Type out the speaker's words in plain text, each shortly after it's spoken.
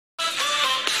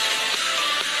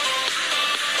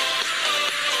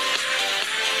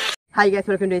Hi guys,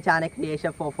 welcome to the channel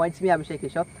Creation 4 Points. Me Abhishek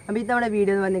Kishore. അപ്പോൾ നമ്മുടെ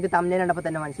video എന്ന് പറഞ്ഞാൽ തമ്മിൽ കണ്ടപ്പോൾ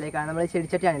തന്നെ മനസ്സിലായി കാരണം നമ്മൾ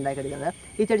ചെടിച്ചട്ടിയാണ് ഉണ്ടാക്കിയെടുക്കുന്നത്.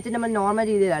 ഈ ചെടിച്ചട്ടി നമ്മൾ നോർമൽ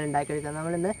രീതിയിലാണ് ഉണ്ടാക്കിയെടുക്കുന്നത്.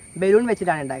 നമ്മളിന്ന് ബലൂൺ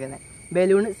വെച്ചിട്ടാണ് ഉണ്ടാക്കുന്നത്.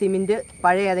 ബലൂൺ, സിമെൻറ്റ്,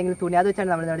 പഴയ ഏതെങ്കിലും തുണി അത് വെച്ചാണ്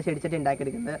നമ്മൾ നമ്മുടെ ചെടിച്ചട്ടി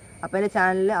ഉണ്ടാക്കിയെടുക്കുന്നത്. അപ്പോൾ എൻ്റെ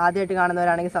ചാനൽ ആദ്യമായിട്ട്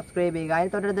കാണുന്നവരാണെങ്കിൽ സബ്സ്ക്രൈബ് ചെയ്യുക.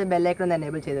 അതിന് തൊട്ടടുത്ത് ബെല്ലൈക്കൺ ഒന്ന്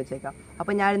എനേബിൾ ചെയ്ത് വെച്ചേക്കാം.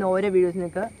 അപ്പോൾ ഞാനിന്ന് ഓരോ വീഡിയോസ്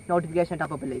നിങ്ങൾക്ക് നോട്ടിഫിക്കേഷൻ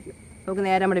ടോപ്പപ്പിലേക്ക് നമുക്ക്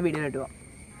നേരെ നമ്മുടെ വീഡിയോ ഇട്ട് പോകാം.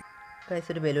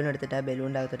 ഒരു ബലൂൺ എടുത്തിട്ട് ആ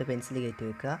ബലൂണിൻ്റെ അകത്തോട്ട് പെൻസിൽ കയറ്റി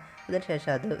വെക്കുക. അതിനുശേഷം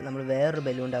അത് നമ്മൾ വേറൊരു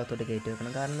ബലൂണിൻ്റെ അകത്തോട്ട് കയറ്റി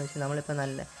വെക്കണം. കാരണം എന്ന് വെച്ചാൽ നമ്മളിപ്പോൾ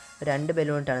നല്ല 2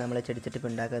 ബലൂണിട്ടാണ് നമ്മൾ ചെടിച്ചട്ടി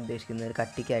ഉണ്ടാക്കാൻ ഉദ്ദേശിക്കുന്നത്. ഒരു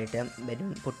കട്ടിക്കായിട്ട്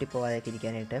ബലൂൺ പൊട്ടിപ്പോകാതൊക്കെ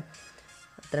ഇരിക്കാനായിട്ട്,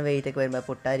 അത്ര വെയിറ്റൊക്കെ വരുമ്പോൾ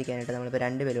പൊട്ടാതിരിക്കാനായിട്ട് നമ്മളിപ്പോൾ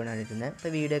 2 ബലൂണാണ് ഇടുന്നത്.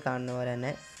 ഇപ്പോൾ വീഡിയോ കാണുന്ന പോലെ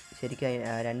തന്നെ ശരിക്കും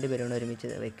 2 ബലൂൺ ഒരുമിച്ച്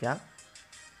വെക്കുക.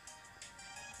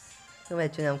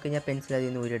 വെച്ച് നമുക്ക് ഇനി പെൻസിൽ അതിൽ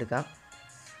നിന്ന് ഊരിയെടുക്കാം.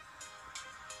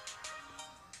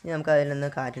 ഇനി നമുക്ക് അതിൽ നിന്ന്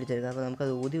കാറ്റടിച്ചെടുക്കാം. അപ്പോൾ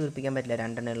നമുക്കത് ഊതി ഉറപ്പിക്കാൻ പറ്റില്ല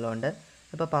 2 എണ്ണം ഉള്ളതുകൊണ്ട്.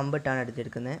 അപ്പോൾ പമ്പിട്ടാണ്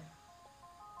എടുത്തെടുക്കുന്നത്.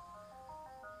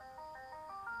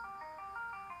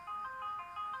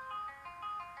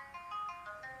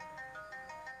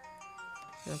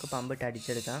 നമുക്ക് പമ്പിട്ട്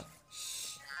അടിച്ചെടുക്കാം.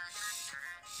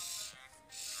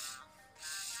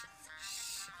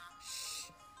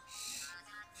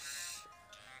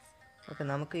 ഓക്കെ,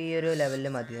 നമുക്ക് ഈ ഒരു ലെവലിൽ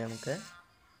മതി. നമുക്കത്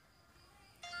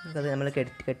നമ്മൾ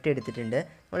കെട്ടിയെടുത്തിട്ടുണ്ട്.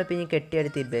 നമ്മളിപ്പോൾ ഇനി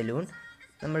കെട്ടിയെടുത്ത ഈ ബലൂൺ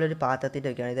നമ്മളൊരു പാത്രത്തിൽ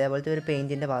വയ്ക്കുകയാണ്. ഇതേപോലത്തെ ഒരു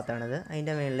പെയിൻറ്റിൻ്റെ പാത്രമാണത്.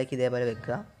 അതിൻ്റെ മുകളിലേക്ക് ഇതേപോലെ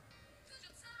വെക്കുക.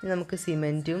 ഇനി നമുക്ക്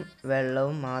സിമെൻറ്റും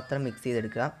വെള്ളവും മാത്രം മിക്സ്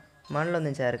ചെയ്തെടുക്കുക.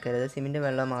 മണ്ണൊന്നും ചേർക്കരുത്, സിമെൻറ്റും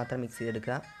വെള്ളവും മാത്രം മിക്സ്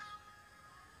ചെയ്തെടുക്കുക.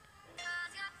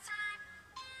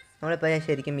 നമ്മളിപ്പോൾ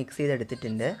ശരിക്കും മിക്സ്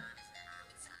ചെയ്തെടുത്തിട്ടുണ്ട്.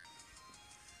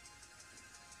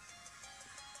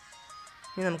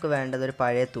 ഇനി നമുക്ക് വേണ്ടത് ഒരു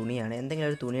പഴയ തുണിയാണ്.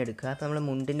 എന്തെങ്കിലും ഒരു തുണി എടുക്കുക. അപ്പോൾ നമ്മൾ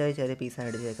മുണ്ടിൻ്റെ ഒരു ചെറിയ പീസാണ്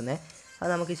എടുത്ത് വെക്കുന്നത്. അത്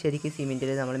നമുക്ക് ശരിക്കും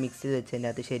സിമെൻറ്റിൽ നമ്മൾ മിക്സ് ചെയ്ത് വെച്ചതിൻ്റെ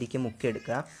അകത്ത് ശരിക്കും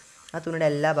മുക്കിയെടുക്കുക. ആ തുണിയുടെ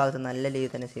എല്ലാ ഭാഗത്തും നല്ല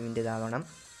രീതിയിൽ തന്നെ സിമെൻറ്റ് ഇതാവണം.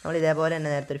 നമ്മൾ ഇതേപോലെ തന്നെ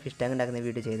നേരത്തെ ഒരു ഫിഷ് ടാങ്ക് ഉണ്ടാക്കുന്ന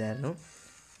വീഡിയോ ചെയ്തായിരുന്നു.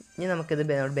 ഇനി നമുക്കിത്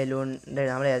ബലൂണിൻ്റെ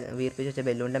നമ്മൾ വീർപ്പിച്ച് വെച്ച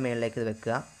ബലൂണിൻ്റെ മുകളിലേക്ക് ഇത്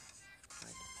വെക്കുക.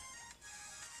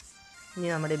 ഇനി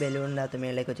നമ്മുടെ ഈ ബലൂണിൻ്റെ അകത്ത്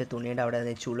മുകളിലേക്ക് വെച്ച തുണിയുടെ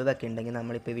അവിടെ ചുളിവൊക്കെ ഉണ്ടെങ്കിൽ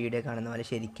നമ്മളിപ്പോൾ വീഡിയോ കാണുന്ന പോലെ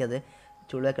ശരിക്കും അത്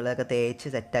ചുളിവൊക്കെ ഉള്ളതൊക്കെ തേച്ച്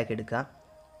സെറ്റാക്കി എടുക്കുക.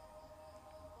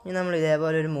 ഇനി നമ്മൾ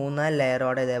ഇതേപോലെ ഒരു 3-4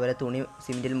 ലെയറോടെ ഇതേപോലെ തുണി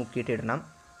സിമെൻറ്റിൽ മുക്കിയിട്ട് ഇടണം.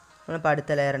 നമ്മളിപ്പോൾ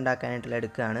അടുത്ത ലെയർ ഉണ്ടാക്കാനായിട്ടുള്ള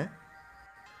എടുക്കുകയാണ്.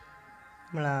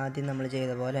 നമ്മൾ ആദ്യം നമ്മൾ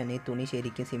ചെയ്ത പോലെ തന്നെ ഈ തുണി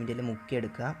ശരിക്കും സിമെൻറ്റിൽ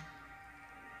മുക്കിയെടുക്കുക.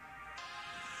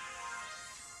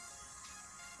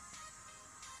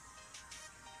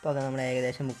 അപ്പോൾ അത് നമ്മൾ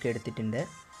ഏകദേശം മുക്കിയെടുത്തിട്ടുണ്ട്.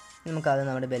 നമുക്കത്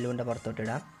നമ്മുടെ ബലൂണിൻ്റെ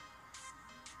പുറത്തോട്ടിടാം.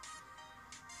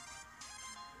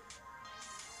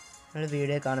 നമ്മൾ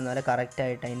വീഡിയോ കാണുന്ന പോലെ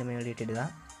കറക്റ്റായിട്ട് അതിൻ്റെ മുകളിലിട്ടിടുക.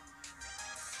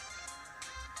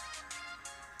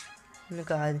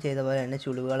 നമുക്ക് ആദ്യം ചെയ്ത പോലെ തന്നെ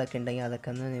ചുളിവുകളൊക്കെ ഉണ്ടെങ്കിൽ അതൊക്കെ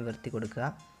ഒന്ന് നിവർത്തി കൊടുക്കുക.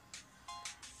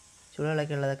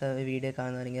 ചുളിവുകളൊക്കെ ഉള്ളതൊക്കെ വീഡിയോ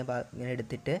കാണുന്നവരിങ്ങനെ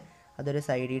എടുത്തിട്ട് അതൊരു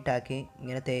സൈഡിട്ടാക്കി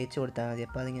ഇങ്ങനെ തേച്ച് കൊടുത്താൽ മതി.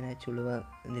 അപ്പോൾ അതിങ്ങനെ ചുളിവ്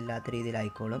ഇല്ലാത്ത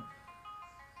രീതിയിലായിക്കോളും.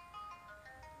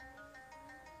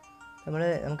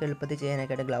 നമുക്ക് എളുപ്പത്തിൽ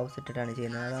ചെയ്യാനൊക്കെയായിട്ട് ഗ്ലൗസ് ഇട്ടിട്ടാണ്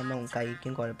ചെയ്യുന്നത്. അതാകുമ്പോൾ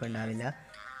കൈക്കും കുഴപ്പമുണ്ടാവില്ല.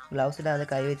 ഗ്ലൗസ് ഇടാതെ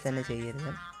കൈ വെച്ച് തന്നെ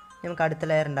ചെയ്യരുത്. നമുക്ക് അടുത്ത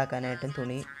ലെയർ ഉണ്ടാക്കാനായിട്ടും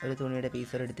ഒരു തുണിയുടെ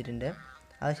പീസർ എടുത്തിട്ടുണ്ട്.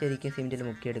 അത് ശരിക്കും സിമെൻറ്റിൽ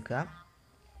മുക്കിയെടുക്കുക.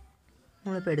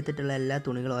 നമ്മളിപ്പോൾ എടുത്തിട്ടുള്ള എല്ലാ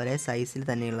തുണികളും ഒരേ സൈസിൽ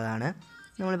തന്നെയുള്ളതാണ്.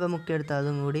 നമ്മളിപ്പോൾ മുക്കിയെടുത്ത്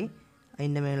അതും കൂടി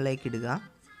അതിൻ്റെ മുകളിലേക്ക് ഇടുക.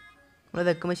 നമ്മൾ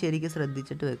വെക്കുമ്പോൾ ശരിക്കും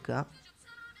ശ്രദ്ധിച്ചിട്ട് വെക്കുക.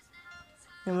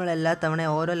 നമ്മളെല്ലാ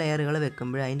തവണയും ഓരോ ലെയറുകൾ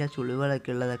വെക്കുമ്പോൾ അതിൻ്റെ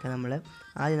ചുളിവുകളൊക്കെ ഉള്ളതൊക്കെ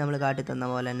ആദ്യം നമ്മൾ കാട്ടി തന്ന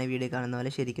പോലെ തന്നെ വീഡിയോ കാണുന്ന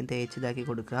പോലെ ശരിക്കും തേച്ച് ഇതാക്കി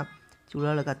കൊടുക്കുക.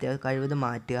 ചുളിവുകളൊക്കെ അത്യാവശ്യം കഴിവതും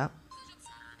മാറ്റുക.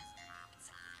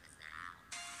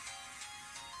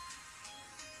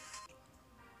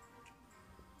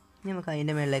 നമുക്ക്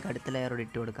അതിൻ്റെ മുകളിലേക്ക് അടുത്ത ലെയറോട്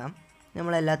ഇട്ട് കൊടുക്കാം.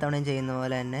 നമ്മളെല്ലാ തവണയും ചെയ്യുന്ന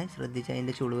പോലെ തന്നെ ശ്രദ്ധിച്ച്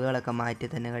അതിൻ്റെ ചുളിവുകളൊക്കെ മാറ്റി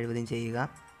തന്നെ കഴിവതും ചെയ്യുക.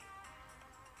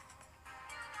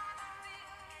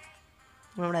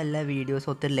 നമ്മുടെ എല്ലാ വീഡിയോസും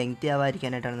ഒത്തിരി ലെങ്തി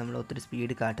ആവാതിരിക്കാനായിട്ടാണ് നമ്മൾ ഒത്തിരി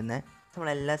സ്പീഡ് കാട്ടുന്നത്.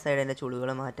 നമ്മളെല്ലാ സൈഡിൻ്റെ ചുളിവുകൾ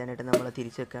മാറ്റാനായിട്ട് നമ്മൾ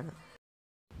തിരിച്ച് വെക്കുകയാണ്.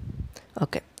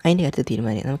 ഓക്കെ, അതിൻ്റെ കാര്യത്തിൽ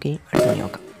തീരുമാനം. നമുക്ക് ഈ അടുത്ത്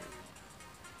നോക്കാം.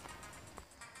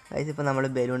 ഗൈസ്, ഇപ്പോൾ നമ്മൾ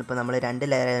ബലൂൺ ഇപ്പോൾ നമ്മൾ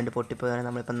 2 ലെയർ ആയതുകൊണ്ട് പൊട്ടിപ്പോയാണ്.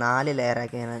 നമ്മളിപ്പോൾ 4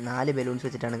 ലെയറാക്കിയാണ് 4 ബലൂൺസ്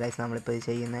വെച്ചിട്ടാണ് ഗൈസ് നമ്മളിപ്പോൾ ഇത്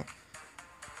ചെയ്യുന്നത്.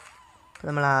 അപ്പോൾ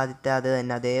നമ്മൾ ആദ്യത്തെ അത്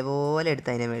തന്നെ അതേപോലെ എടുത്ത്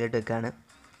അതിൻ്റെ മേലിട്ട് വെക്കുകയാണ്.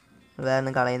 വേറെ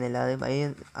ഒന്നും കളയുന്നില്ല.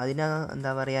 അതിന്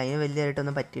എന്താ പറയുക, അതിന്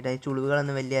വലിയതായിട്ടൊന്നും പറ്റിയിട്ട് അതിന്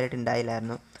ചുളിവുകളൊന്നും വലിയതായിട്ട്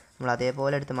ഉണ്ടായില്ലായിരുന്നു. നമ്മൾ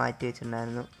അതേപോലെ എടുത്ത് മാറ്റി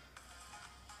വെച്ചിട്ടുണ്ടായിരുന്നു.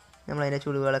 നമ്മളതിൻ്റെ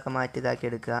ചുളിവുകളൊക്കെ മാറ്റി ഇതാക്കി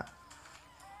എടുക്കുക.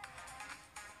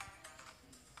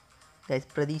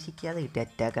 പ്രതീക്ഷിക്കാതെ കിട്ടിയ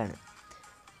അറ്റാക്കാണ്.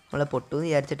 നമ്മൾ പൊട്ടുമെന്ന്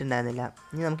വിചാരിച്ചിട്ടുണ്ടായിരുന്നില്ല.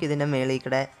 ഇനി നമുക്ക് ഇതിൻ്റെ മേളിൽ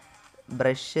കൂടെ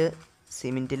ബ്രഷ്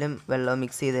സിമെൻറ്റിലും വെള്ളവും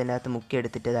മിക്സ് ചെയ്തതിൻ്റെ അകത്ത്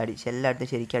മുക്കിയെടുത്തിട്ട് അത്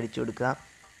എല്ലായിടത്തും ശരിക്കും അടിച്ചു കൊടുക്കുക.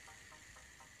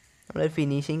 നമ്മളൊരു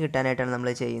ഫിനിഷിങ് കിട്ടാനായിട്ടാണ് നമ്മൾ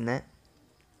ചെയ്യുന്നത്.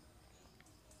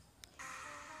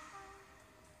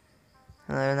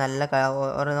 നല്ല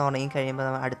ഓരോന്ന് ഉണങ്ങി കഴിയുമ്പോൾ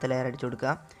നമ്മൾ അടുത്ത ലെയർ അടിച്ചു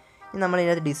കൊടുക്കുക. ഇനി നമ്മൾ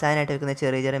ഇതിനകത്ത് ഡിസൈനായിട്ട് വെക്കുന്ന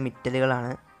ചെറിയ ചെറിയ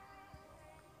മിറ്റലുകളാണ്.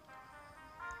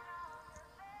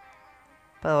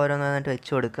 അപ്പോൾ ഓരോന്നോന്നിട്ട്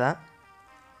വെച്ച് കൊടുക്കുക.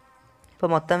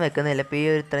 ഇപ്പോൾ മൊത്തം വെക്കുന്നില്ല. ഇപ്പോൾ ഈ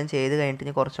ഒരു ഇത്രയും ചെയ്ത് കഴിഞ്ഞിട്ട്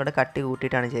ഇനി കുറച്ചുകൂടെ കട്ടി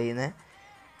കൂട്ടിയിട്ടാണ് ചെയ്യുന്നത്.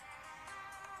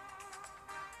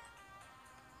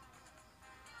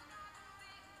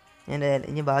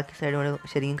 ഇനി ബാക്കി സൈഡ് കൂടെ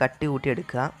ശരിക്കും കട്ടി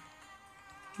കൂട്ടിയെടുക്കുക.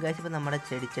 ഗൈസ് ഇപ്പോൾ നമ്മുടെ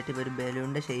ചെടിച്ചട്ടി ഇപ്പോൾ ഒരു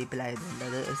ബലൂണിൻ്റെ ഷേപ്പിലായതുകൊണ്ട്,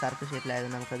 അത് ഒരു സർക്കിൾ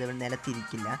ഷേപ്പിലായതുകൊണ്ട് നമുക്കത് ഇവിടെ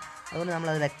നിലത്തിരിക്കില്ല. അതുകൊണ്ട്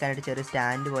നമ്മളത് വെക്കാനായിട്ട് ചെറിയ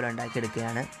സ്റ്റാൻഡ് പോലെ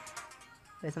ഉണ്ടാക്കിയെടുക്കുകയാണ്.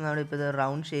 ഗൈസ് നമ്മളിപ്പോൾ ഇത്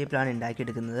റൗണ്ട് ഷേപ്പിലാണ്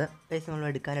ഉണ്ടാക്കിയെടുക്കുന്നത്. ഗൈസ് നമ്മൾ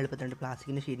എടുക്കാൻ എളുപ്പത്തിനുണ്ട്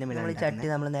പ്ലാസ്റ്റിക്കിൻ്റെ ഷീറ്റിൻ്റെ മേലെ. നമ്മൾ ഈ ചട്ടി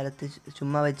നമ്മൾ നിലത്ത്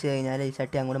ചുമ്മാ വെച്ച് കഴിഞ്ഞാൽ ഈ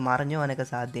ചട്ടി അങ്ങോട്ട് മറിഞ്ഞു പോകാനൊക്കെ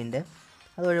സാധ്യതയുണ്ട്.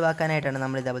 അത് ഒഴിവാക്കാനായിട്ടാണ്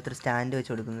നമ്മൾ ഇതേപോലത്തെ ഒരു സ്റ്റാൻഡ്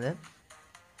വെച്ച് കൊടുക്കുന്നത്.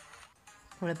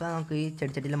 നമ്മളിപ്പോൾ നമുക്ക് ഈ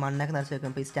ചെടിച്ചട്ടിയിൽ മണ്ണൊക്കെ നിറച്ച്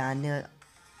വെക്കുമ്പോൾ ഈ സ്റ്റാൻഡ്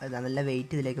നല്ല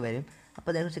വെയിറ്റ് ഇതിലേക്ക് വരും. അപ്പോൾ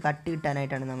അതിനെക്കുറിച്ച് കട്ടി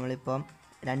കിട്ടാനായിട്ടാണ് നമ്മളിപ്പോൾ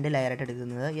 2 ലെയറായിട്ട്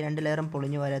എടുക്കുന്നത്. ഈ 2 ലെയറും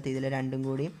പൊളിഞ്ഞു പോരാത്ത ഇതിൽ രണ്ടും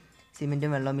കൂടി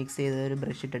സിമെൻറ്റും വെള്ളവും മിക്സ് ചെയ്ത് ഒരു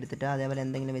ബ്രഷ് ഇട്ടെടുത്തിട്ട് അതേപോലെ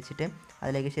എന്തെങ്കിലും വെച്ചിട്ട്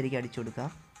അതിലേക്ക് ശരിക്കും അടിച്ചു കൊടുക്കാം.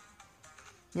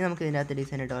 ഇനി നമുക്ക് ഇതിനകത്ത്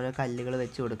ഡിസൈനായിട്ട് ഓരോ കല്ലുകൾ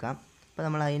വെച്ച് കൊടുക്കാം. അപ്പോൾ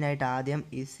നമ്മൾ അതിനായിട്ട് ആദ്യം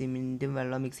ഈ സിമെൻറ്റും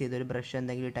വെള്ളവും മിക്സ് ചെയ്തൊരു ബ്രഷ്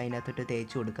എന്തെങ്കിലും ഇട്ട് അതിനകത്തിട്ട്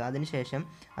തേച്ച് കൊടുക്കുക. അതിനുശേഷം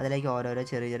അതിലേക്ക് ഓരോരോ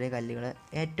ചെറിയ ചെറിയ കല്ലുകൾ,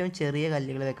 ഏറ്റവും ചെറിയ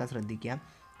കല്ലുകൾ വെക്കാൻ ശ്രദ്ധിക്കുക.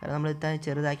 കാരണം നമ്മൾ ഇത്ര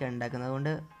ചെറുതാക്കിയാണ് ഉണ്ടാക്കുന്നത്.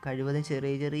 അതുകൊണ്ട് കഴിവതും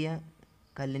ചെറിയ ചെറിയ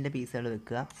കല്ലിൻ്റെ പീസുകൾ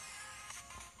വെക്കുക.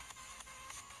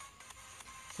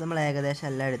 നമ്മൾ ഏകദേശം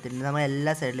എല്ലാം എടുത്തിട്ടുണ്ട്. നമ്മൾ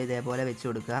എല്ലാ സൈഡിലും ഇതേപോലെ വെച്ച്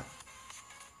കൊടുക്കുക.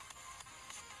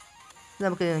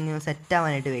 നമുക്ക്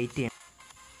സെറ്റാവാനായിട്ട് വെയിറ്റ് ചെയ്യണം.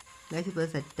 ഗൈസ് ഇപ്പോൾ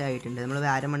സെറ്റായിട്ടുണ്ട്. നമ്മൾ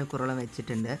അരമണിക്കൂറോളം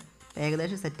വെച്ചിട്ടുണ്ട്.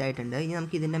 ഏകദേശം സെറ്റായിട്ടുണ്ട്. ഇനി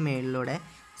നമുക്ക് ഇതിൻ്റെ മുകളിലൂടെ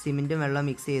സിമെൻറ്റും വെള്ളം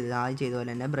മിക്സ് ചെയ്ത് ആദ്യം ചെയ്ത പോലെ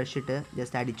തന്നെ ബ്രഷ് ഇട്ട്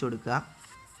ജസ്റ്റ് അടിച്ചു കൊടുക്കുക.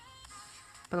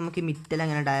 അപ്പോൾ നമുക്ക് ഈ മിറ്റൽ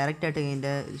അങ്ങനെ ഡയറക്റ്റായിട്ട്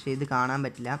ഇതിൻ്റെ ഇത് കാണാൻ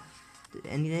പറ്റില്ല.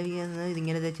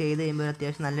 ഇതിങ്ങനെ ചെയ്ത് കഴിയുമ്പോൾ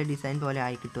അത്യാവശ്യം നല്ല ഡിസൈൻ പോലെ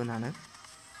ആയി കിട്ടുമെന്നാണ്.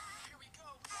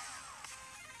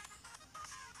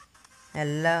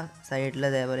 എല്ലാ സൈഡിലും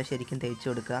ഇതേപോലെ ശരിക്കും തേച്ച്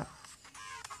കൊടുക്കുക.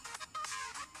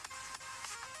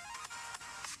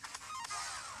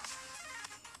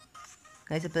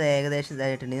 ഗൈസ് ഇപ്പോൾ ഏകദേശം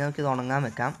ഇതായിട്ടുണ്ട്. നമുക്കിത് ഉണങ്ങാൻ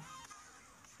വെക്കാം.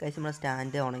 ഗൈസ് നമ്മുടെ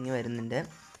സ്റ്റാൻഡ് ഉണങ്ങി വരുന്നുണ്ട്.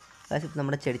 ഗൈസ് ഇപ്പോൾ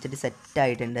നമ്മുടെ ചെടിച്ചട്ടി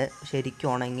സെറ്റായിട്ടുണ്ട്. ശരിക്കും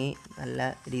ഉണങ്ങി നല്ല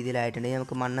രീതിയിലായിട്ടുണ്ട്.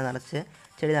 നമുക്ക് മണ്ണ് നിറച്ച്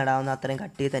ചെടി നടാവുന്ന അത്രയും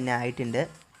കട്ടി തന്നെ ആയിട്ടുണ്ട്.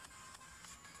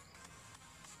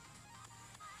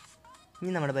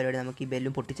 ഇനി നമ്മുടെ പരിപാടി നമുക്ക് ഈ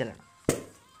ബെല്ലും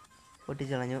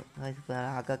പൊട്ടിച്ചളഞ്ഞു. ഇപ്പോൾ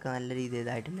ആക്കൊക്കെ നല്ല രീതിയിൽ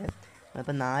ഇതായിട്ടുണ്ട്.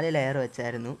 അപ്പോൾ 4 ലെയർ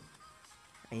വെച്ചായിരുന്നു.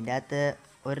 അതിൻ്റെ അകത്ത്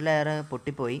ഒരു ലെയർ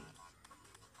പൊട്ടിപ്പോയി.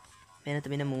 അതിനകത്ത്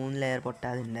പിന്നെ 3 ലെയർ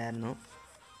പൊട്ടാതുണ്ടായിരുന്നു.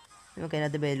 നമുക്ക്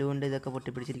അതിനകത്ത് ബലൂണ്ട് ഇതൊക്കെ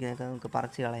പൊട്ടിപ്പിടിച്ചിരിക്കുന്നതൊക്കെ നമുക്ക്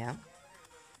പറിച്ച് കളയാം.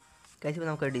 കഴിച്ചപ്പോൾ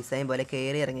നമുക്ക് ഡിസൈൻ പോലെ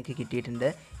കയറി ഇറങ്ങിയൊക്കെ കിട്ടിയിട്ടുണ്ട്.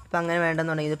 ഇപ്പോൾ അങ്ങനെ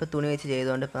വേണ്ടെന്നുണ്ടെങ്കിൽ ഇതിപ്പോൾ തുണി വെച്ച്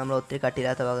ചെയ്തുകൊണ്ട് ഇപ്പോൾ നമ്മൾ ഒത്തിരി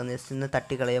കട്ടിയില്ലാത്ത ഭാഗം ജസ്റ്റ് ഒന്ന്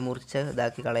തട്ടി കളയുക, മുറിച്ച്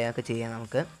ഇതാക്കി കളയുകയൊക്കെ ചെയ്യാം.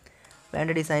 നമുക്ക് വേണ്ട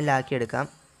ഡിസൈനിലാക്കിയെടുക്കാം.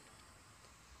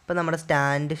 ഇപ്പോൾ നമ്മുടെ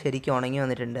സ്റ്റാൻഡ് ശരിക്കും ഉണങ്ങി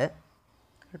വന്നിട്ടുണ്ട്.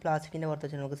 പ്ലാസ്റ്റിക്കിൻ്റെ പുറത്ത്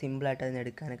വെച്ച് നമുക്ക് സിമ്പിളായിട്ട് അതിന്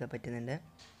എടുക്കാനൊക്കെ പറ്റുന്നുണ്ട്.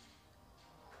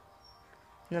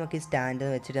 നമുക്ക് ഈ സ്റ്റാൻഡ്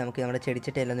വെച്ചിട്ട് നമുക്ക് നമ്മുടെ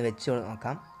ചെടിച്ചട്ടിയെല്ലാം ഒന്ന് വെച്ച്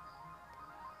നോക്കാം.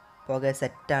 പുക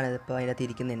സെറ്റാണ്. ഇതിപ്പോൾ അതിനകത്ത്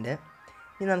ഇരിക്കുന്നുണ്ട്.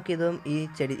 ഇനി നമുക്കിതും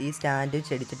ഈ സ്റ്റാൻഡും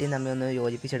ചെടിച്ചട്ടിയും തമ്മിൽ ഒന്ന്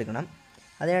യോജിപ്പിച്ചെടുക്കണം.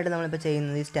 അതിനായിട്ട് നമ്മളിപ്പോൾ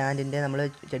ചെയ്യുന്നത് ഈ സ്റ്റാൻഡിൻ്റെ നമ്മൾ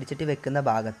ചെടിച്ചട്ടി വെക്കുന്ന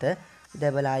ഭാഗത്ത്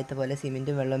ഇതേപോലെ ആദ്യത്തെ പോലെ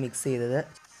സിമെൻറ്റും വെള്ളവും മിക്സ് ചെയ്തത്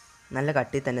നല്ല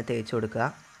കട്ടി തന്നെ തേച്ച് കൊടുക്കുക.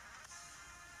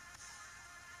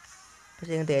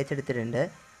 പക്ഷേ ഇങ്ങനെ തേച്ചെടുത്തിട്ടുണ്ട്.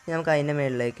 ഇനി നമുക്ക് അതിൻ്റെ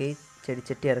മുകളിലേക്ക്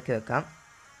ചെടിച്ചട്ടി ഇറക്കി വെക്കാം.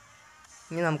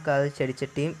 ഇനി നമുക്കത്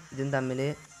ചെടിച്ചട്ടിയും ഇതും തമ്മിൽ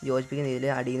യോജിപ്പിക്കുന്ന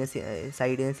രീതിയിൽ അടിയിൽ നിന്ന്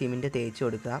സൈഡിൽ നിന്ന് സിമെൻറ്റ് തേച്ച്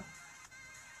കൊടുക്കുക.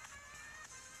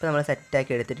 ഇപ്പോൾ നമ്മൾ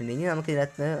സെറ്റാക്കി എടുത്തിട്ടുണ്ട്. ഇനി നമുക്ക്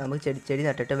ഇതിനകത്ത് നമുക്ക് ചെടി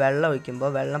നട്ടിട്ട് വെള്ളം ഒഴിക്കുമ്പോൾ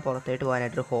വെള്ളം പുറത്തേട്ട്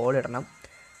പോകാനായിട്ടൊരു ഹോൾ ഇടണം.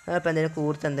 അപ്പോൾ എന്തെങ്കിലും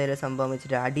കൂർച്ച് എന്തെങ്കിലും സംഭവം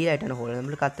വെച്ചിട്ട് അടിയിലായിട്ടാണ് ഹോൾ,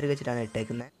 നമ്മൾ കത്രിക വെച്ചിട്ടാണ്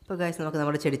ഇട്ടേക്കുന്നത്. ഇപ്പോൾ ഗൈസ് നമുക്ക്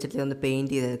നമ്മുടെ ചെടിച്ചട്ടി ഒന്ന്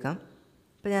പെയിൻറ്റ് ചെയ്തെടുക്കാം.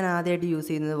 ഇപ്പോൾ ഞാൻ ആദ്യമായിട്ട് യൂസ്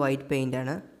ചെയ്യുന്നത് വൈറ്റ്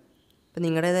പെയിൻ്റാണ്. അപ്പോൾ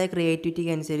നിങ്ങളുടേതായ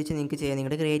ക്രിയേറ്റിവിറ്റിക്ക് അനുസരിച്ച് നിങ്ങൾക്ക് ചെയ്യാം.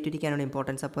 നിങ്ങളുടെ ക്രിയേറ്റിവിറ്റിക്കാണ്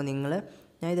ഇമ്പോർട്ടൻസ്. അപ്പോൾ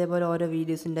ഞാൻ ഇതേപോലെ ഓരോ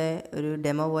വീഡിയോസിൻ്റെ ഒരു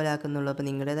ഡെമോ പോലെ ആക്കുന്നുള്ളൂ. അപ്പോൾ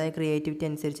നിങ്ങളുടേതായ ക്രിയേറ്റിവിറ്റി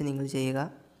അനുസരിച്ച് നിങ്ങൾ ചെയ്യുക.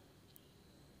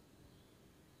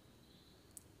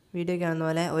 വീഡിയോ കാണുന്ന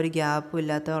പോലെ ഒരു ഗ്യാപ്പും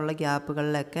ഇല്ലാത്ത ഉള്ള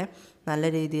ഗ്യാപ്പുകളിലൊക്കെ നല്ല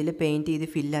രീതിയിൽ പെയിൻറ്റ് ചെയ്ത്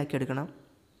ഫില്ലാക്കി എടുക്കണം.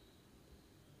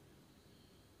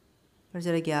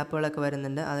 ചെറിയ ഗ്യാപ്പുകളൊക്കെ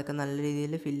വരുന്നുണ്ട്, അതൊക്കെ നല്ല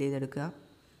രീതിയിൽ ഫില്ല് ചെയ്തെടുക്കുക.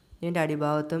 ഇതിൻ്റെ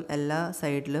അടിഭാഗത്തും എല്ലാ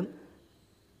സൈഡിലും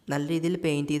നല്ല രീതിയിൽ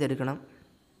പെയിൻറ്റ് ചെയ്തെടുക്കണം.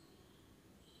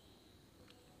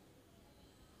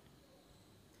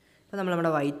 അപ്പോൾ നമ്മുടെ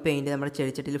വൈറ്റ് പെയിൻറ്റ് നമ്മുടെ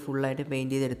ചെടിച്ചട്ടിയിൽ ഫുള്ളായിട്ട്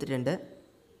പെയിൻറ്റ് ചെയ്തെടുത്തിട്ടുണ്ട്.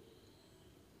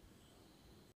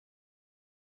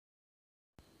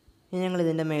 ഇനി ഞങ്ങൾ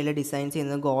ഇതിൻ്റെ മേലെ ഡിസൈൻ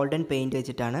ചെയ്യുന്നത് ഗോൾഡൻ പെയിൻറ്റ്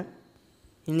വെച്ചിട്ടാണ്.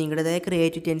 ഇനി നിങ്ങളുടേതായ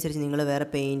ക്രിയേറ്റിവിറ്റി അനുസരിച്ച് നിങ്ങൾ വേറെ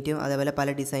പെയിൻറ്റും അതേപോലെ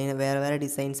പല വേറെ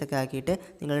ഡിസൈൻസൊക്കെ ആക്കിയിട്ട്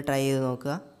നിങ്ങൾ ട്രൈ ചെയ്ത്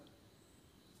നോക്കുക.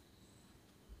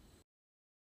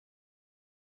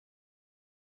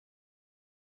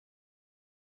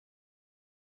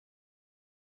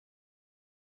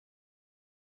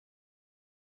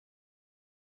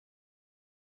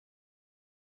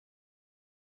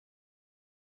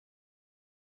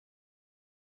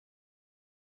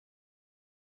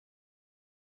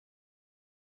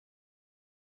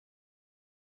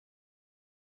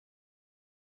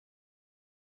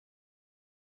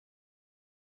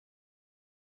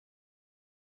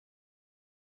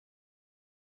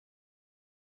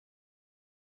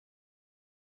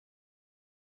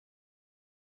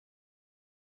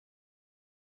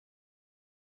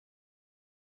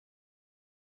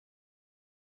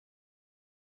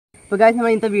 അപ്പോൾ ഗൈസ്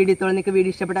നമ്മൾ ഇന്നത്തെ വീഡിയോ ഇത്തോളം നിങ്ങൾക്ക്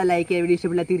വീഡിയോ ഇഷ്ടപ്പെട്ടാൽ ലൈക്ക് ചെയ്യുക, വീഡിയോ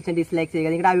ഇഷ്ടപ്പെട്ടാൽ തീർച്ചയായും ഡിസ്ലൈക്ക്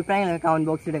ചെയ്യുക. നിങ്ങളുടെ അഭിപ്രായങ്ങൾ കമന്റ്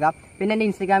ബോക്സിൽ ഇടുക. പിന്നെ എൻ്റെ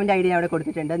ഇൻസ്റ്റാഗ്രാമിൻ്റെ ഐഡി ഞാൻ അവിടെ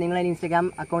കൊടുത്തിട്ടുണ്ട്. നിങ്ങൾ എൻ്റെ ഇൻസ്റ്റാഗ്രാം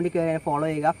അക്കൗണ്ടിൽ കയറി ഫോളോ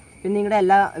ചെയ്യുക. പിന്നെ നിങ്ങളുടെ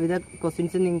എല്ലാവിധ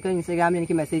ക്വസ്റ്റ്യൻസും നിങ്ങൾക്ക് ഇൻസ്റ്റാഗ്രാമിൽ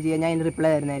എനിക്ക് മെസ്സേജ് ചെയ്യുക, ഞാൻ ഇതിന്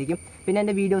റിപ്ലൈ തരുന്നതായിരിക്കും. പിന്നെ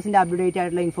എൻ്റെ വീഡിയോസിൻ്റെ അപ്ഡേറ്റ്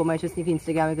ആയിട്ടുള്ള ഇൻഫോർമേഷൻസ് നിങ്ങൾക്ക്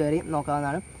ഇൻസ്റ്റാഗ്രാമിൽ കയറി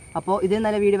നോക്കാവുന്നതാണ്. അപ്പോൾ ഇതിൽ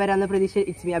നല്ല വീഡിയോ വരാവുന്ന പ്രതീക്ഷ.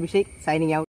 It's me Abhishek signing out.